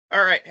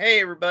All right, hey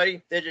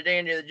everybody, this is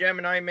Andy the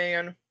Gemini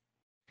Man,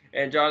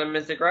 And John and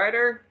Mystic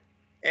Rider.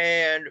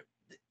 and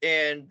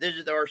this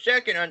is our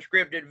second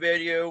unscripted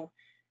video,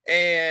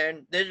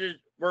 and this is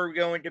we're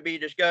going to be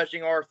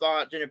discussing our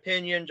thoughts and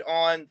opinions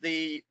on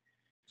the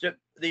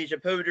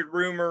supposed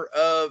rumor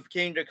of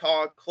Kingda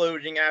Ka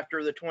closing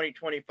after the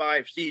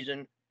 2025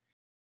 season.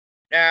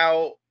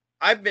 Now,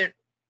 I've been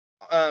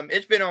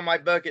it's been on my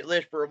bucket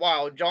list for a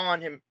while.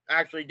 John him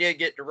actually did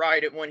get to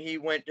ride it when he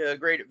went to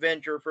Great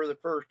Adventure for the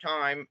first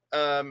time.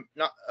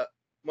 Not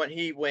when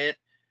he went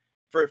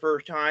for the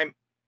first time.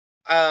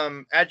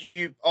 As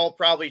you've all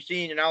probably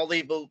seen, and I'll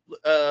leave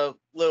a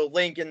little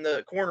link in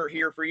the corner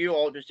here for you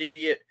all to see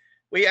it.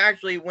 We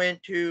actually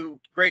went to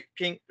Great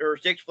King or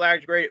Six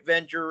Flags Great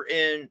Adventure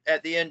in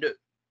at the end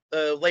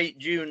of late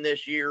June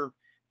this year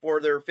for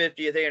their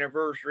 50th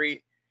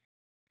anniversary.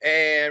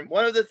 And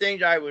one of the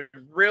things I was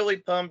really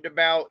pumped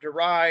about to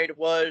ride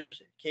was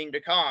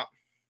Kingda Ka.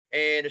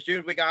 And as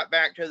soon as we got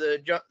back to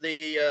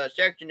the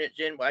section it's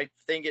in, I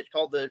think it's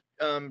called the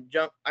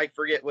jump. I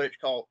forget what it's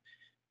called.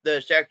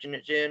 The section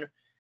it's in.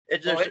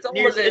 It's Oh, just it's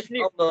near. almost its It's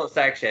near. own little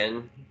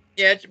section.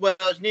 Yeah,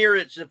 it's near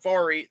its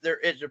safari.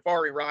 It's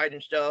safari ride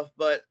and stuff.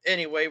 But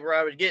anyway, where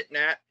I was getting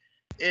at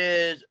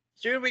is as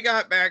soon as we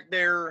got back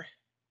there,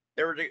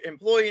 there was an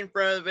employee in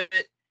front of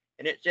it,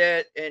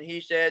 and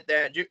he said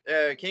that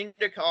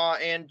Kingda Ka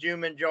and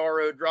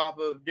Jumanjaro Drop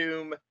of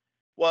Doom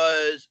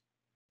was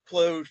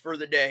closed for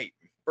the day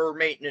for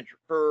maintenance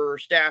for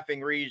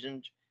staffing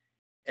reasons,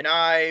 and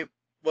I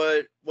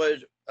was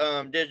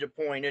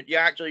disappointed. You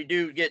actually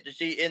do get to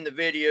see in the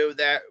video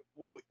that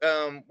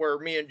where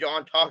me and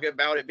John talk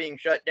about it being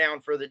shut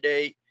down for the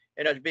day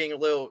and us being a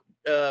little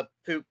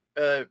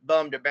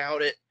bummed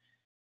about it.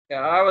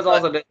 Yeah, I was But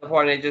also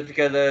disappointed just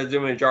because of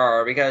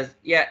Zumanjaro. Because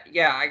yeah,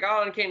 I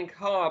got on King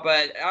Kong,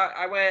 but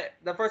I went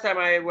the first time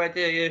I went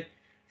to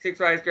Six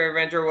Flags Great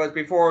Adventure was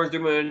before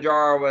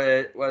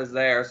Zumanjaro was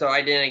there, so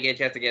I didn't get a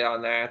chance to get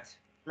on that.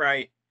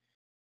 right.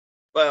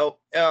 Well,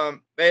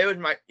 it was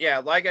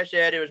like I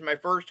said, it was my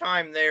first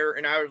time there,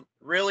 and I was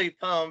really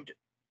pumped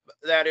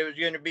that it was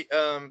going to be,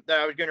 that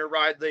I was going to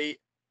ride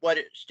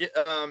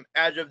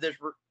as of this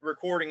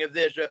recording of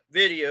this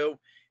video,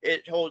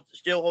 it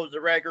still holds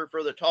the record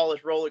for the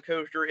tallest roller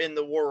coaster in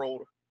the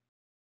world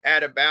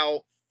at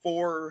about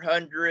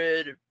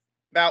 400,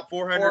 about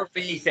 400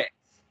 feet,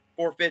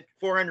 456.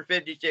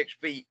 456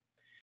 feet.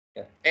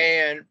 Yeah.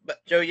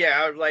 So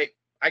yeah, I was like,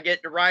 I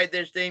get to ride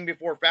this thing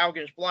before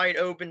Falcon's Flight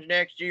opens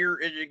next year.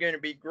 Is it going to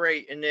be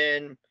great? And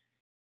then,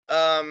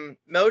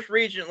 most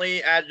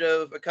recently, as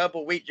of a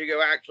couple weeks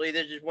ago, actually,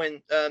 this is when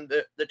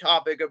the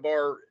topic of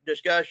our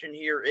discussion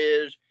here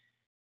is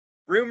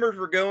rumors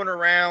were going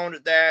around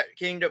that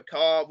Kingdom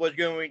Ka was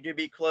going to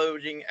be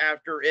closing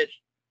after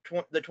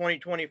the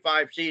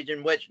 2025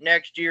 season, which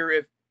next year,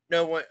 if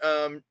no one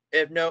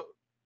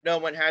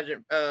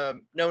hasn't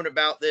known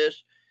about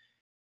this,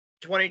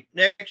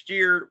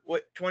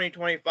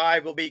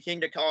 2025 will be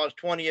Kingda Ka's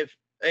 20th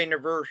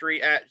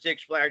anniversary at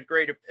Six Flags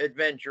Great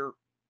Adventure.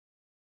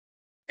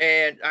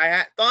 And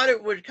I thought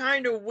it was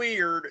kind of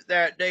weird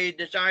that they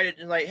decided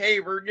to like, hey,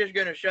 we're just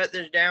going to shut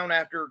this down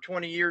after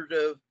 20 years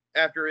of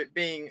after it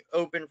being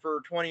open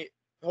for 20,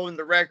 holding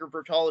the record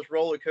for tallest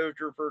roller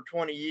coaster for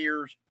 20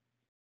 years.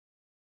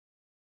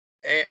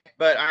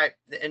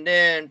 And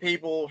then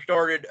people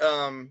started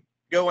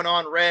going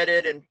on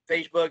Reddit and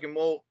Facebook, and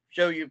we'll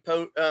show you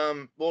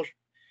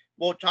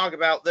we'll talk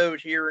about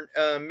those here in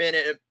a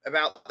minute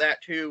about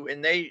that too.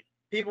 And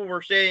people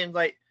were saying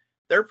like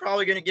they're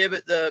probably going to give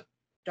it the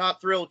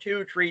Top Thrill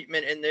 2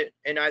 treatment,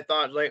 and I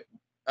thought like,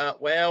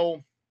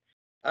 well,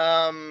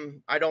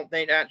 I don't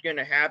think that's going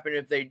to happen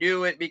if they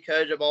do it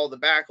because of all the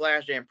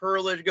backlash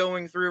Zamperla is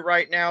going through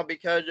right now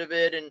because of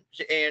it, and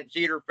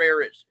Cedar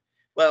Fair,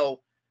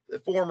 the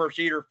former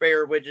Cedar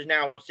Fair, which is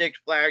now Six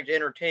Flags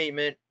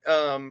Entertainment,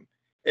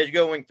 is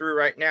going through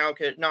right now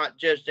because not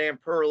just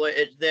Zamperla,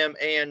 it's them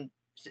and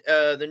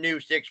the new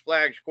Six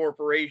Flags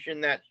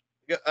Corporation that's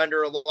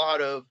under a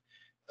lot of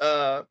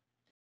uh,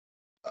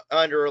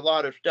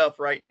 stuff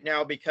right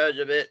now because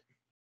of it.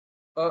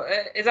 Well,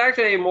 it's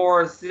actually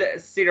more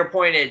Cedar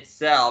Point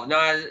itself,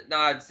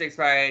 not Six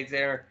Flags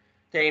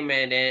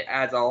Entertainment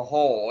as a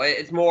whole.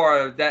 It's more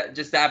of that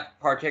just that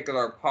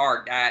particular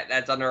part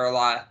that's under a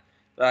lot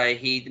of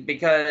heat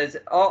because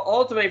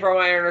ultimately, from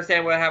what I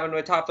understand, what happened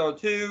with Top Thrill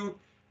 2,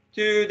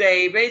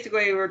 they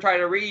basically were trying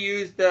to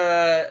reuse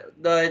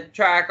the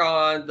track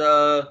on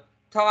the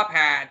top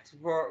hat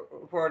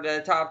for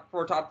Top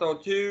Thrill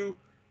 2,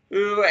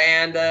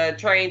 and the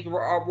trains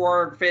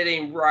weren't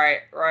fitting right,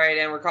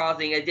 and were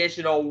causing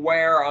additional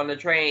wear on the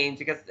trains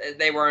because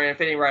they weren't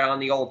fitting right on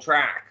the old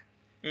track.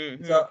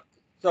 Mm-hmm.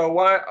 So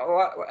what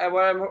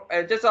I'm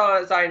just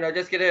on a side note,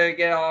 just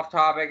get off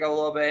topic a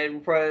little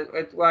bit for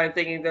what I'm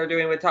thinking they're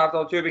doing with Top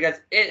Thrill 2 because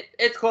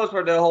it's close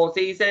for the whole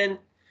season.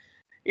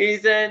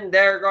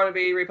 They're going to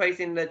be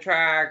replacing the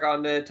track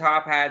on the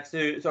top hat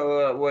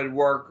so it would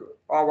work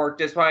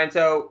just fine.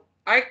 So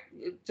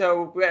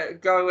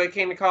going with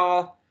King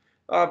Call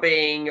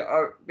being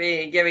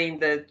giving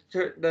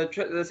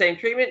the same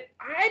treatment,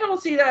 I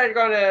don't see that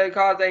going to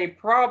cause any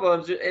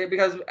problems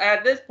because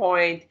at this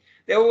point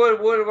they would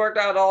have worked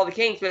out all the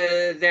kinks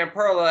with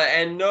Zamperla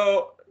and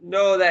know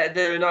that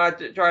they're not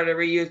trying to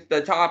reuse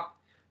the top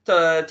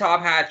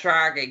hat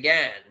track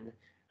again.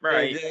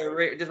 Right.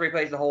 Just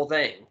replace the whole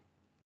thing.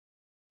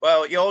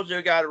 Well, you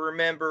also got to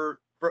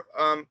remember,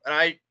 and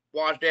I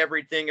watched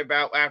everything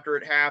about after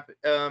it happened,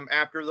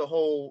 after the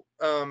whole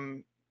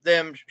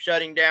them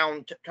shutting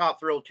down Top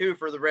Thrill 2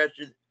 for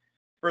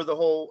the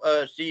whole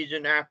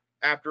season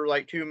after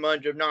like 2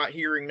 months of not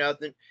hearing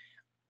nothing.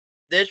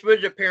 This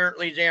was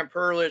apparently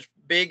Zamperla's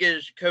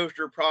biggest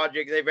coaster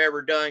project they've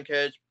ever done,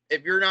 because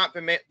if you're not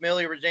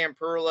familiar with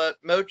Zamperla,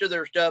 most of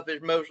their stuff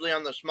is mostly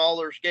on the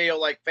smaller scale,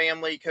 like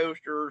family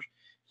coasters.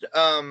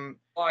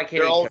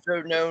 They're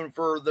also known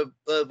for the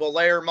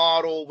Volair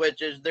model,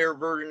 which is their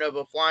version of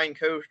a flying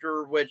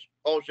coaster, which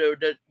also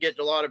gets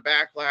a lot of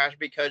backlash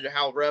because of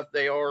how rough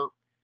they are.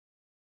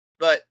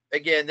 But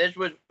again, this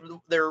was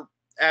their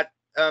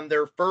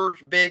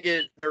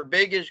biggest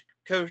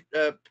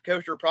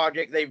coaster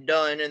project they've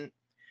done, and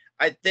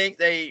I think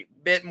they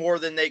bit more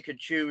than they could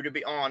chew, to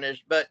be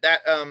honest. But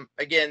that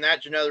again,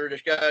 that's another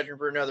discussion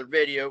for another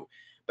video.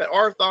 But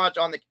our thoughts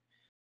on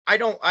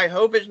I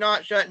hope it's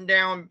not shutting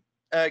down.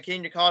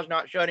 Kingda Ka's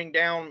not shutting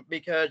down,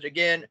 because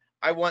again,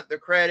 I want the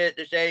credit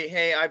to say,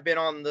 hey, I've been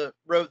on the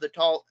road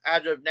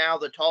as of now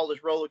the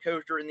tallest roller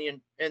coaster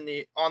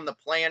on the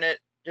planet,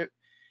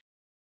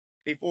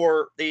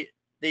 before the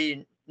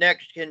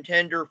next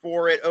contender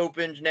for it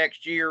opens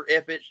next year,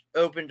 if it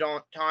opens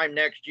on time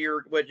next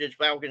year, which is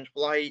Falcon's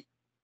Flight.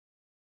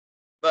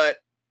 But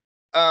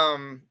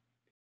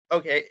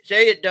okay,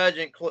 say it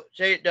doesn't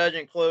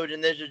close,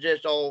 and this is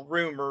just all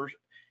rumors.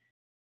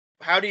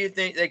 How do you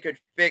think they could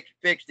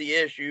fix the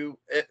issue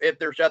if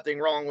there's something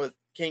wrong with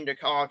Kingda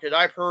Ka? Because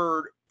I've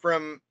heard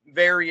from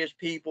various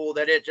people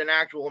that it's an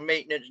actual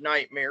maintenance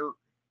nightmare.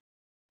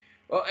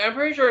 Well, I'm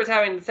pretty sure it's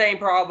having the same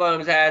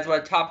problems as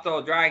what Top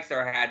Thrill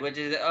Dragster had, which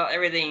is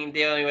everything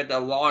dealing with the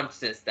launch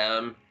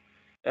system.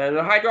 And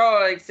the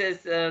hydraulic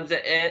systems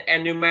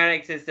and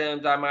pneumatic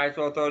systems, I might as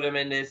well throw them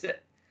in this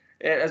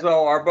as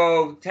well, are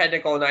both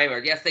technical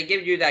nightmares. Yes, they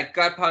give you that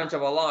gut punch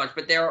of a launch,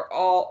 but they're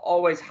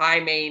always high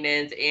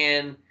maintenance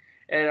and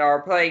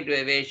are plagued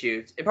with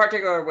issues. In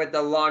particular, with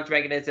the launch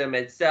mechanism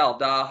itself,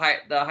 the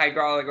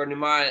hydraulic or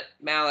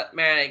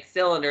pneumatic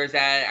cylinders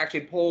that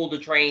actually pull the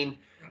train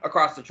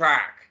across the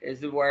track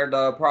is where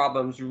the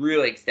problems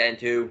really extend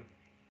to.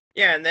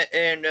 Yeah,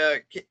 and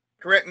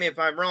correct me if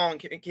I'm wrong.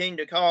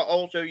 Kingda Ka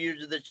also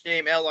uses the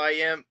same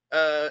LSM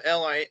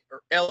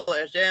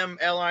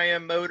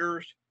LIM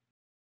motors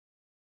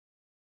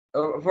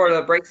for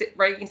the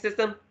braking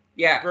system.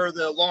 Yeah, for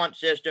the launch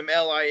system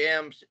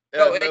LIM.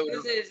 No, it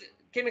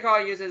Kingda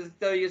Ka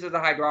still uses the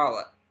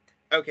hydraulic.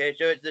 Okay,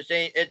 so it's the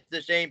same. It's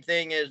the same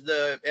thing as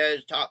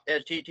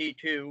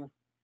TT2.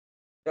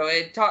 So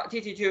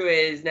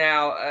TT2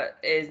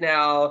 is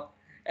now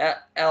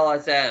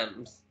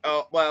LSMs.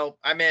 Oh well,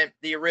 I meant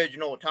the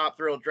original Top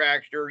Thrill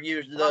Dragster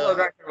used the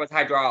Dragster was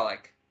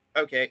hydraulic.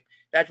 Okay,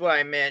 that's what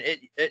I meant.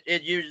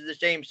 It uses the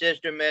same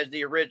system as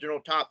the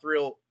original Top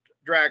Thrill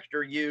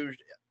Dragster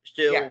used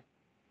still. Yeah.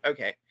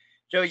 Okay,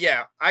 so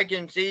yeah, I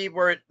can see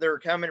where they're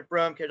coming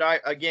from, because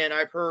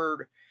I've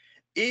heard,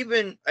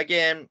 even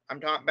again,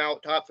 I'm talking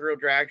about Top Thrill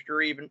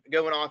Dragster, even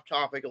going off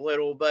topic a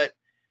little, but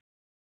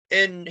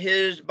in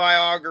his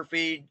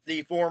biography,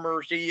 the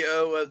former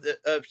CEO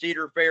of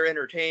Cedar Fair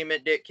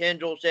Entertainment, Dick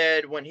Kendall,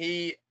 said when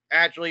he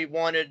actually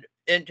wanted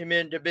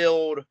Intamin to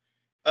build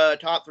a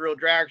Top Thrill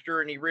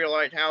Dragster, and he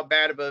realized how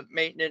bad of a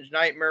maintenance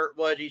nightmare it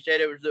was, he said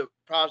it was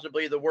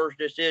possibly the worst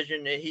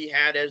decision that he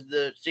had as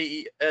the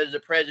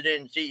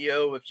president and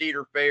CEO of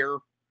Cedar Fair.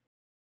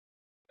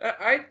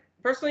 I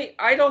personally,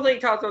 I don't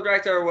think Top Thrill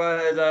Dragster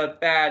was a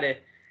bad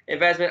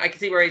investment. I can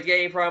see where he's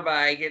getting from, but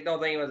I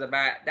don't think it was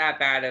that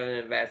bad of an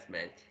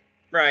investment.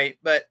 Right,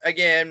 but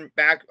again,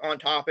 back on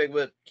topic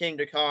with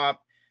Kingda Ka,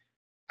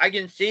 I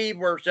can see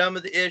where some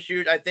of the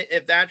issues. I think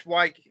if that's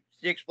why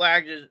Six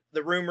Flags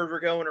the rumors are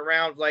going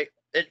around, like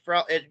it's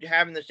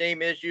having the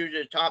same issues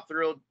as Top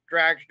Thrill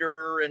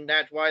Dragster, and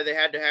that's why they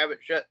had to have it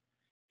shut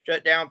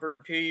down for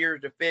 2 years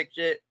to fix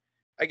it.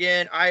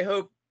 Again, I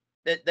hope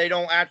that they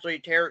don't actually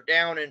tear it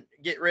down and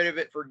get rid of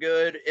it for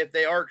good. If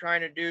they are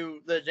trying to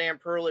do the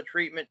Zamperla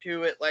treatment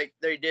to it, like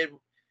they did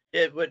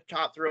with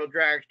Top Thrill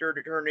Dragster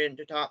to turn it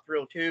into Top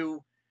Thrill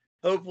 2,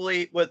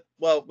 hopefully with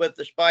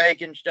the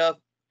spike and stuff,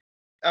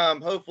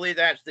 hopefully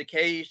that's the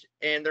case,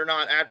 and they're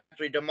not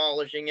actually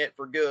demolishing it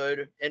for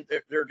good, and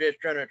they're just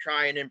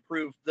trying to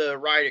improve the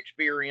ride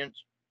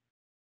experience.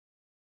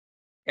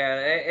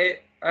 Yeah,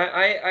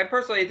 I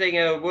personally think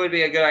it would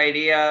be a good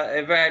idea.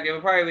 In fact, it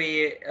would probably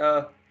be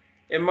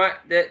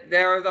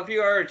there are a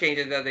few other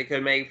changes that they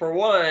could make. For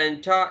one,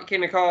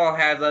 Kingda Ka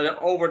has an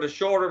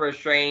over-the-shoulder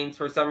restraints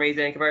for some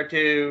reason compared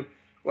to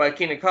what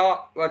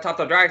Top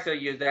Thrill Dragster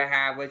used to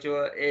have, which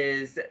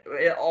is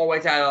it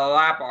always had a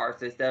lap bar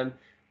system,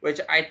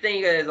 which I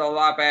think is a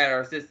lot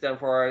better system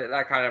for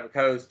that kind of a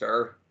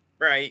coaster.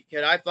 Right,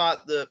 because I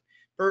thought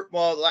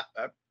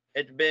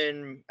it's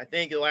been, I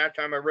think the last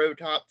time I rode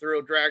Top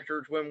Thrill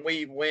Dragsters when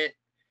we went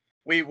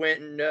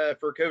and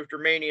for Coaster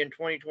Mania in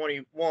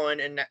 2021,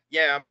 and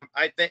yeah,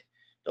 I think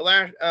the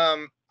last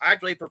I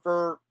actually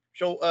prefer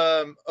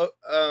the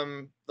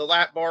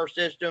lap bar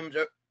systems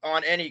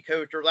on any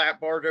coaster, lap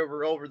bars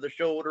over the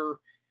shoulder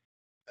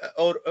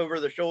over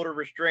the shoulder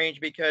restraints,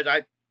 because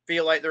I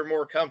feel like they're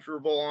more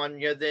comfortable on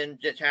you than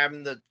just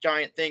having the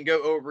giant thing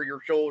go over your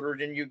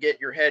shoulders and you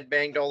get your head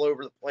banged all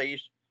over the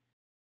place.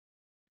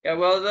 Yeah,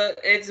 well,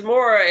 it's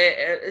more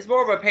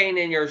of a pain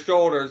in your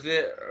shoulders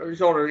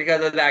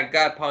because of that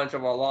gut punch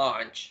of a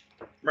launch.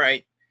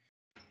 Right.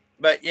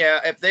 But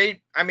yeah,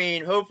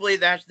 hopefully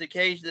that's the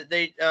case, that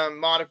they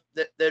modify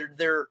that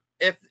they're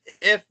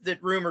if the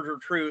rumors are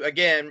true.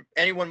 Again,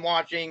 anyone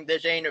watching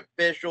this ain't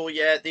official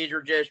yet. These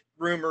are just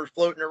rumors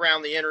floating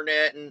around the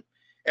internet, and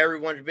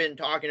everyone's been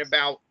talking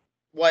about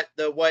what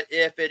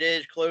if it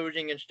is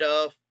closing and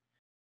stuff.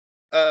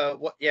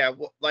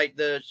 Like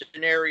the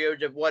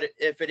scenarios of what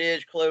if it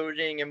is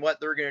closing and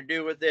what they're going to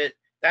do with it.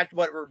 That's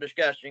what we're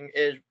discussing.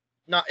 It's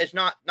not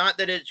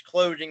that it's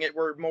closing it.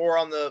 It's more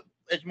on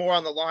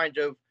the lines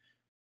of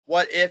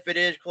what if it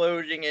is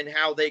closing and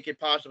how they could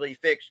possibly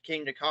fix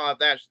Kingda Ka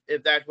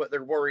if that's what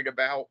they're worried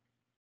about.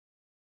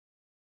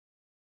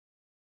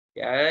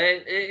 Yeah,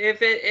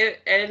 if it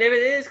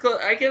is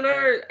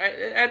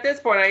at this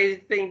point, I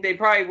think they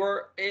probably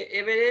were.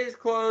 If it is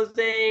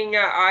closing,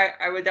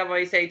 I would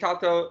definitely say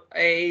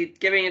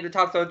giving it the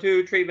Topto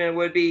 2 treatment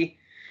would be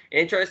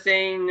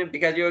interesting,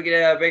 because you'll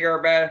get a bigger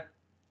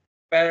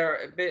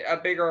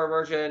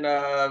version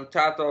of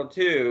Topto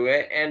 2,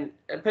 and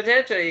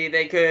potentially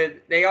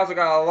they also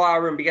got a lot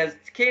of room, because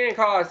Kingda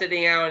Ka is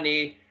sitting out in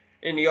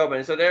the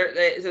open. So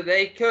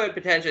they could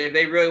potentially, if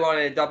they really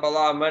wanted to dump a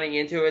lot of money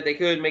into it, they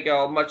could make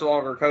a much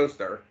longer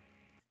coaster.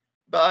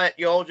 But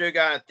you also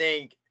got to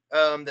think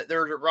that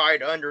there's a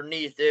ride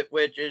underneath it,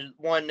 which is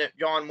one that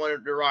John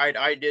wanted to ride.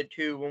 I did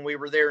too when we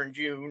were there in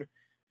June,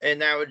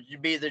 and that would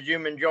be the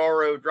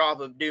Jumanjaro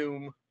Drop of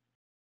Doom.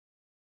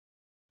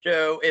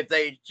 So if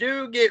they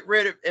do get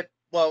rid of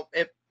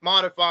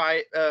modify,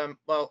 I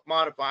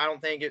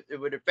don't think it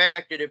would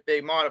affect it if they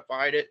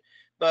modified it.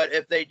 But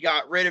if they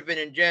got rid of it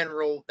in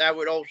general, that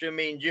would also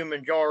mean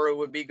Jumanjaro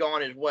would be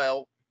gone as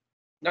well.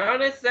 Not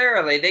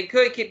necessarily. They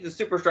could keep the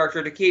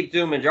superstructure to keep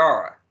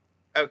Zumanjara.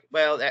 Okay,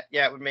 well,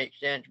 that would make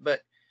sense. But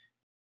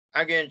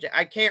again,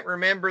 I can't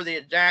remember the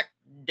exact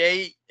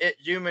date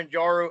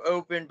Zumanjaro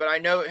opened, but I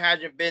know it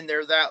hasn't been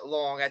there that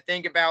long. I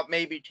think about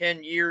maybe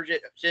 10 years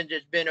since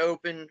it's been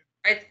open.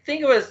 I think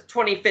it was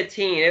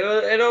 2015. It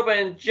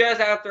opened just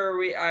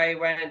after I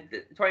went.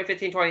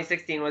 2015,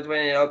 2016 was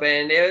when it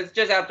opened. It was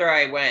just after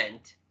I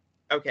went.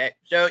 Okay,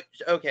 so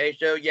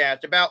yeah,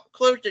 it's about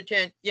close to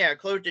 10. Yeah,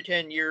 close to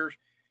 10 years.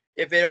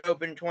 If it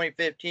opened in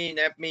 2015,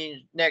 that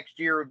means next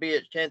year would be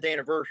its 10th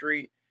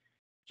anniversary.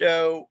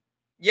 So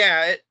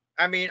yeah,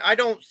 I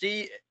don't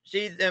see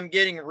them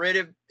getting rid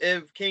of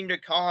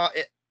Kingda Ka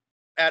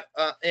as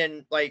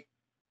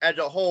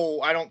a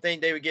whole. I don't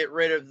think they would get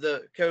rid of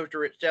the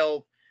coaster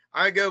itself.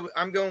 I'm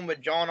going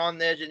with John on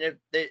this, and if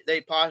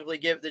they possibly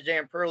give the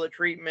Zamperla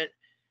treatment,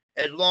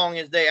 as long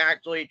as they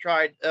actually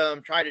try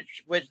to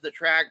switch the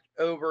track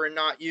over and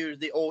not use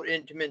the old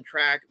Intamin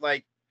track,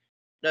 like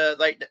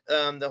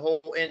the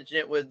whole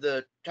incident with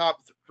the Top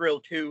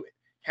Thrill 2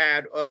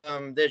 had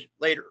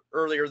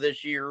earlier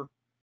this year.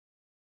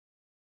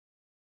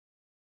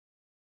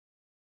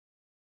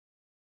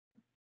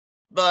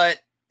 But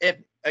if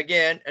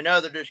again,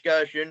 another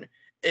discussion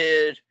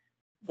is,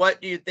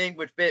 what do you think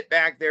would fit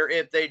back there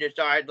if they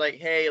decide, like,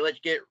 hey, let's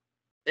get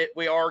it,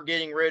 we are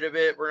getting rid of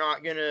it. We're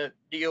not going to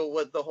deal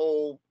with the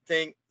whole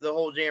thing, the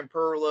whole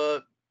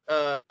Zamperla,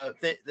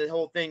 the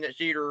whole thing that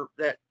Cedar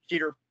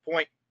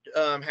Point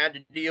had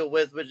to deal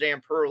with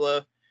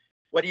Zamperla.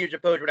 What do you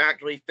suppose would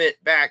actually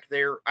fit back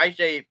there? I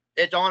say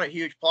it's on a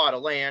huge plot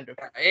of land.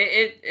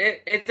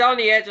 It's on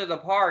the edge of the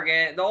park,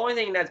 and the only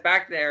thing that's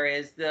back there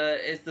is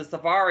the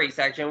safari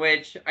section,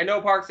 which I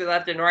know parks to the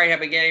left and right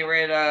have been getting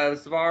rid of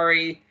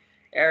safari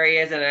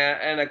areas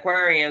and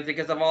aquariums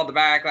because of all the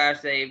backlash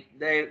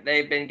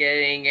they've been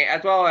getting,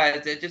 as well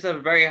as it's just a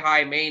very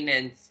high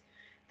maintenance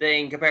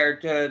thing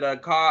compared to the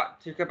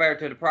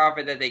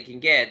profit that they can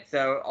get.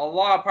 So a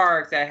lot of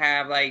parks that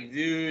have like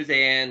zoos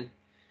and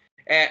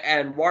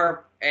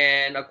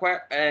aquariums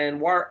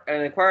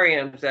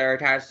that are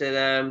attached to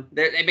them,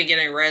 they've been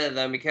getting rid of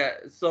them,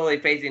 because slowly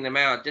phasing them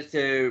out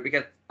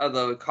because of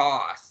the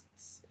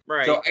costs.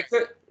 Right. So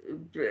because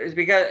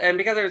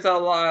there's a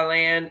lot of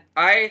land,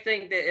 I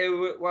think that it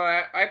would.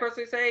 Well, I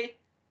personally say,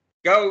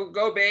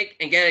 go big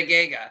and get a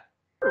Giga.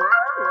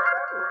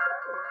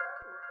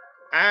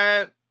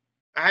 I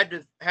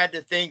had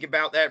to think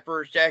about that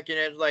for a second.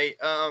 It's like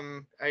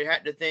I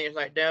had to think. It's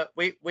like,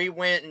 we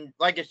went, and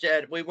like I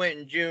said, we went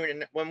in June,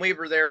 and when we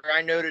were there,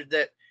 I noticed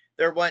that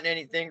there wasn't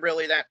anything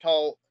really that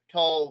tall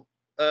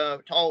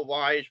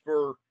wise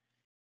for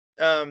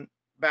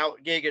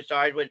about Giga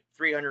size with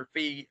 300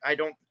 feet. I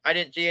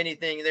didn't see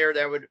anything there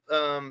that would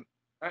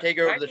take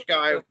over the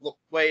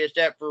skyway,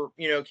 except for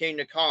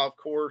Kingda Ka, of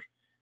course.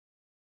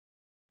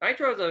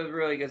 Nitro's a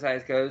really good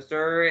sized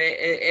coaster.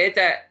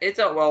 It's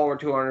a well over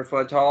 200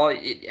 foot tall,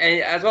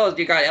 and as well as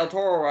you got El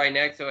Toro right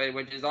next to it,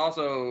 which is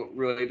also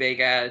really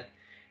big. I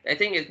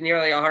think it's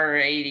nearly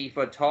 180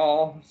 foot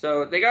tall.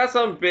 So they got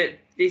some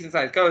decent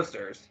sized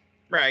coasters.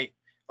 Right.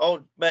 Oh,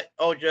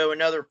 Joe,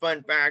 another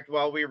fun fact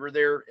while we were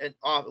there, and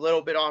a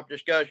little bit off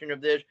discussion of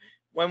this.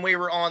 When we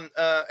were on,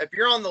 if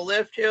you're on the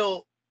lift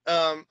hill,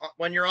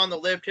 when you're on the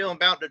lift hill and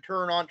about to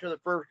turn onto the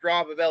first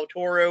drop of El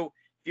Toro,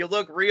 if you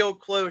look real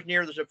close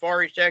near the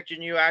safari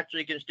section, you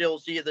actually can still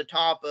see the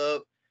top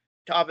of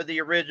the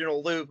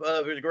original loop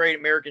of his Great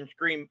American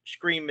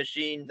Scream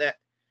Machine that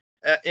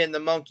in the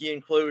monkey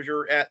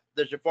enclosure at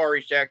the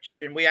safari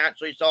section. We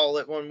actually saw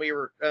it when we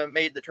were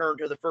made the turn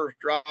to the first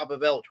drop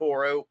of El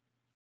Toro.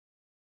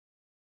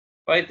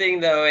 Funny thing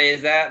though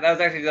is that was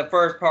actually the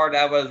first part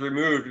that was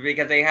removed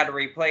because they had to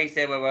replace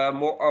it with a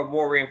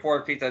more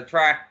reinforced piece of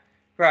track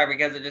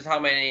because of just how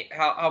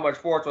much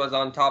force was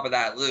on top of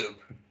that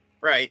loop.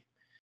 Right.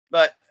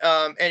 But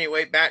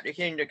anyway, back to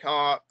Kingda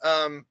Ka.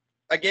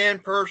 Again,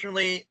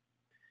 personally,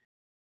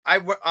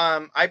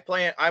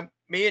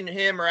 me and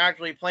him are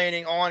actually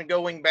planning on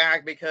going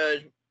back because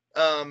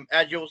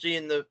as you'll see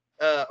in the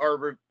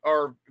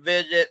our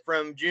visit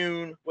from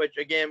June, which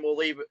again we'll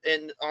leave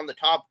on the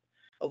top,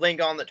 a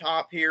link on the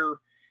top here,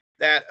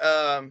 that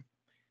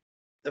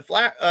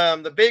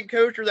the big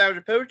coaster that was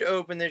supposed to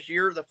open this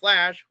year, the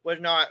Flash, was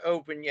not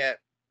open yet.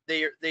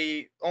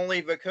 The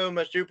only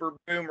Vekoma Super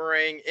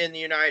Boomerang in the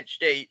United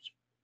States,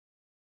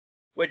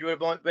 which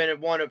would have been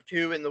one of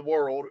two in the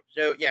world.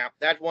 So yeah,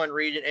 that's one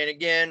reason. And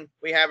again,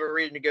 we have a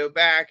reason to go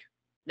back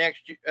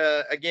next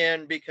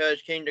again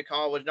because Kingda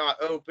Ka was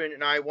not open,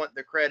 and I want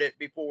the credit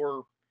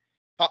before,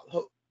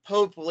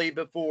 hopefully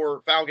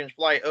before Falcon's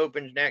Flight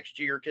opens next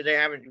year, because they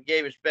haven't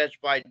gave a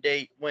specified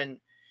date when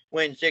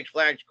Six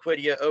Flags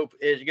Quidia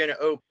is going to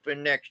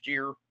open next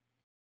year.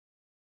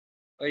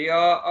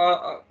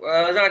 Well,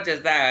 not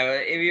just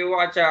that. If you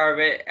watched our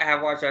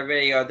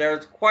video,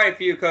 there's quite a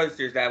few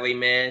coasters that we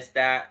missed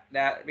that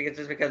because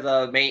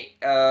of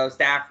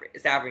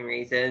staffing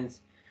reasons.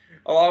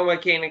 Along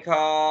with Kingda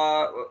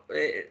Ka,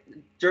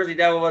 Jersey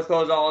Devil was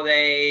closed all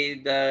day.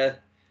 The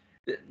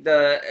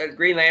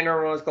Green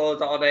Lantern was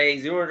closed all day.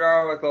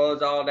 Zoomer was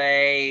closed all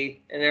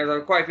day, and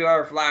there's quite a few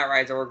other flat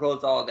rides that were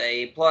closed all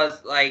day.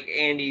 Plus, like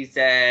Andy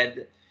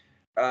said,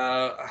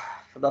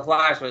 the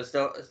Flash was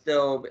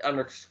still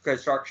under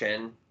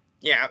construction.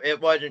 Yeah,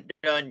 it wasn't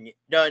done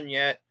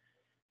yet,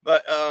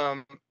 but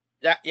and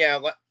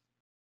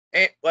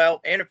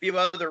a few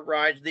other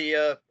rides.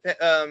 The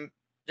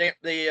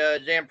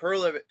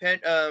Zamperla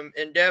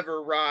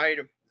Endeavor ride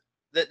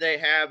that they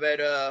have at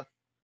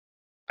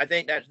I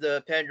think that's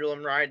the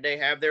Pendulum ride they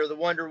have there. The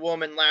Wonder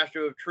Woman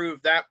Lasso of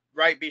Truth, that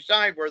right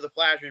beside where the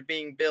Flash is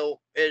being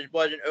built,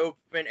 wasn't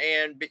open,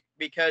 and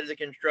because of the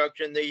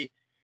construction, the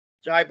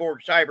Cyborg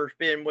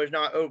Cyberspin was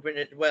not open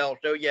as well.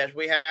 So yes,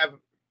 we have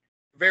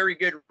very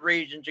good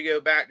reason to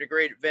go back to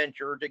Great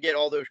Adventure to get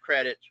all those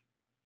credits.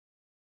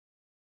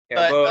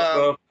 Yeah,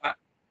 but,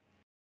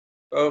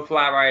 both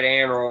flat ride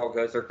and roller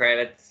coaster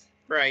credits.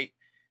 Right.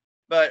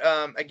 But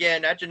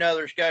again, that's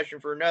another discussion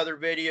for another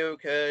video,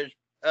 because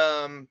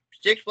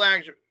Six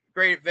Flags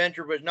Great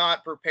Adventure was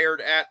not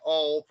prepared at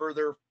all for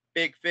their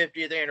big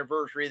 50th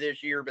anniversary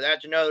this year. But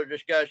that's another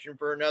discussion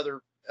for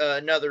another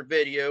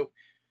video.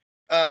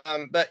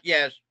 But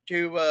yes,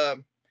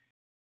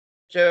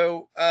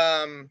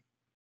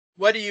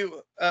 what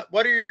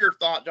are your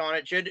thoughts on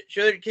it? Should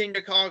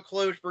Kingda Ka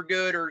close for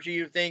good, or do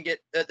you think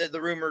that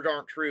the rumors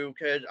aren't true?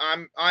 Because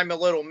I'm a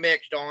little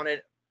mixed on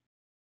it.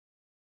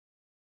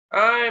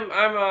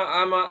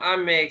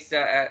 I'm mixed.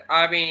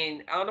 I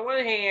mean, on the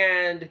one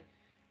hand,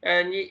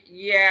 and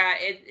yeah,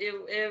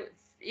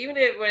 even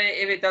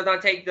if it does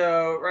not take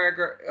the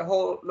record,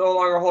 no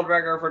longer hold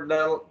record for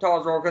the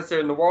tallest roller coaster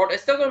in the world,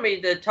 it's still going to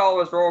be the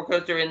tallest roller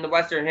coaster in the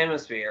Western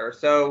Hemisphere.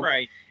 So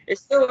right. It's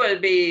still going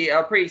to be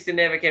a pretty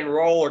significant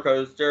roller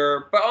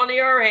coaster. But on the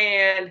other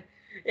hand,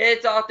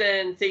 it's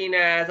often seen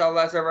as a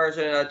lesser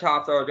version of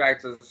Top Throw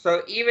Dragster.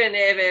 So even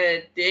if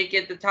it did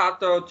get the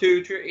Top Throw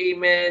 2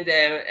 treatment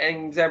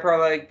and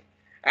Zamperla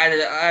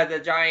as a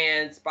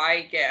giant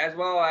spike, as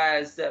well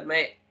as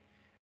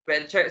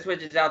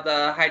switches out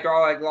the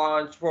hydraulic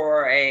launch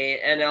for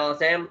an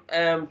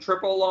LSM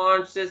triple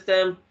launch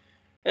system,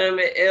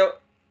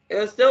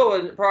 it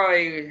still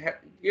probably,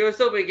 you would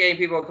still be getting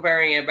people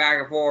comparing it back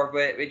and forth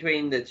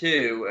between the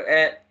two.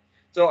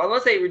 So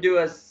unless they do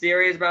a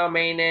serious amount of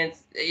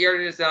maintenance, you're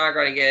just not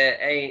going to get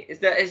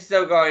it's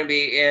still going to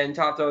be in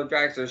Top Throw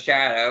Dragster's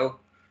shadow.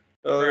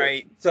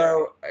 Right.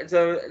 So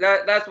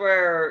that's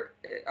where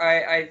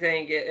I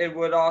think it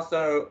would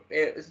also,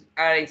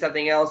 adding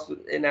something else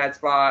in that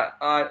spot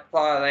on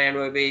Plot Land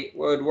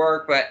would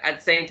work, but at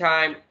the same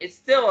time, it's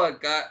still a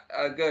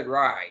good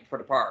ride for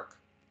the park.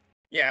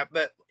 Yeah,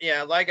 but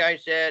yeah, like I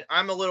said,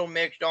 I'm a little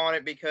mixed on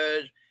it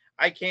because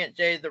I can't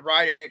say the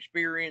ride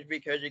experience,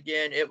 because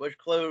again, it was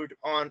closed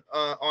on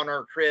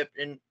our trip,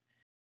 and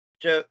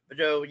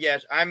so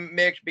yes, I'm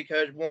mixed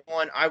because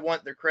one, I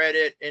want the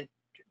credit, and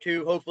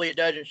two, hopefully it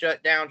doesn't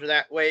shut down, so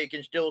that way it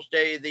can still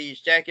stay the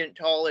second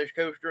tallest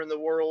coaster in the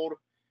world,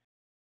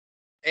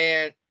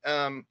 and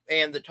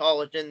the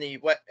tallest in the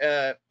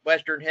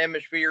Western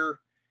Hemisphere.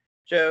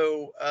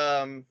 So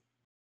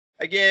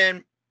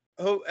again,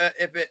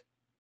 if it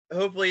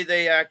hopefully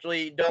they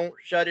actually don't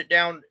shut it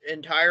down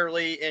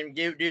entirely and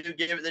do give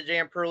it the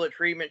Zamperla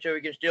treatment so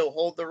we can still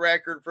hold the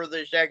record for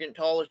the second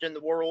tallest in the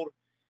world.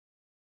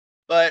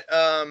 But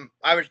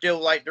I would still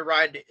like to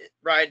ride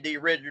the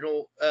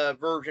original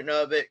version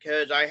of it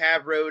because I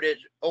have rode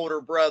its older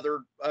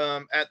brother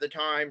at the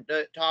time,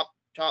 the Top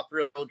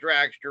Thrill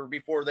Dragster,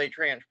 before they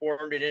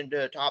transformed it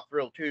into Top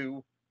Thrill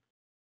 2.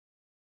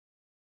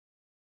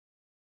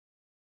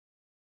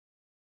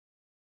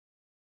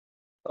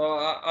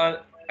 I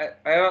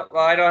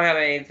don't have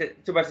any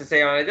too much to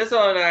say on it. This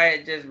one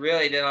I just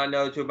really did not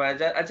know too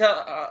much. Until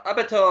up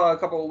until a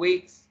couple of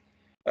weeks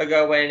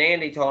ago when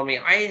Andy told me,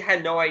 I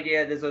had no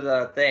idea this was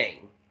a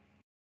thing.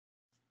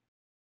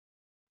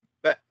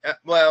 But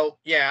well,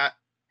 yeah,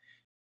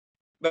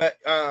 but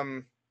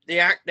they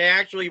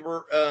actually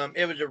were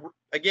it was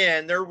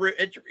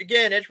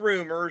it's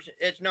rumors.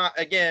 It's not,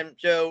 again,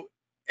 so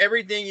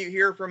everything you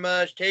hear from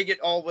us, take it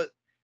all with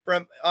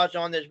from us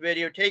on this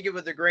video, take it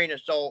with a grain of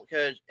salt,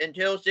 because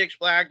until Six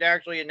Flags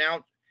actually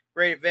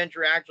Great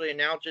Adventure actually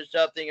announces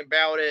something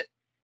about it,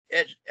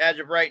 it's, as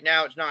of right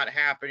now, it's not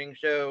happening.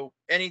 So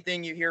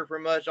anything you hear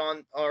from us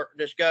on our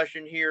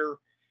discussion here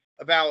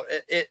about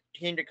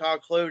Kingda Ka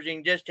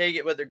closing, just take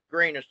it with a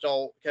grain of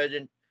salt, because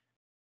it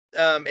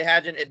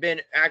hasn't been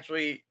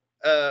actually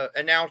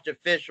announced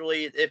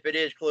officially if it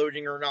is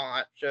closing or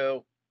not.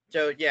 So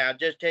yeah,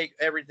 just take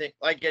everything,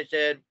 like I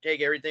said, take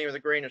everything with a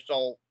grain of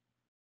salt.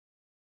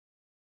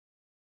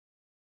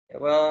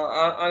 Well,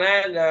 on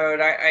that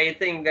note, I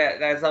think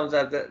that sums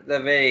up the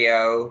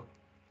video.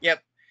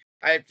 Yep,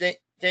 I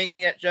think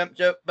that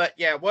jumps up. But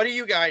yeah, what do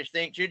you guys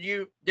think? Should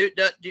you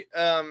let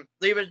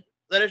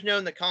us know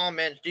in the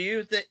comments. Do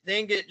you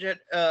think it should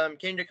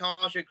Kingda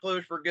Ka should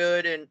close for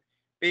good and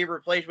be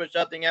replaced with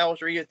something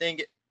else, or do you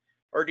think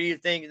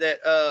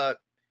that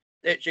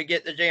it should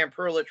get the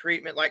Zamperla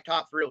treatment like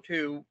Top Thrill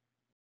 2?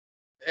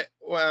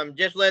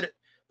 Just let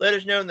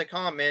us know in the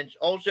comments.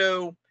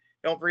 Also,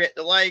 don't forget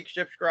to like,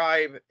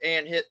 subscribe,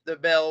 and hit the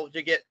bell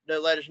to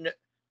let us know,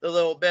 the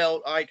little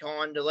bell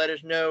icon, to let us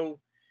know,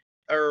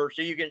 or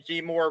so you can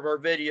see more of our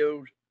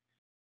videos.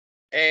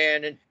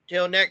 And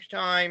until next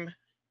time,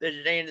 this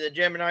is Andy the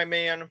Gemini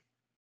Man,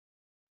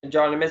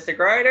 John the Mystic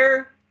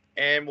Rider,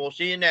 and we'll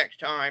see you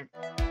next time.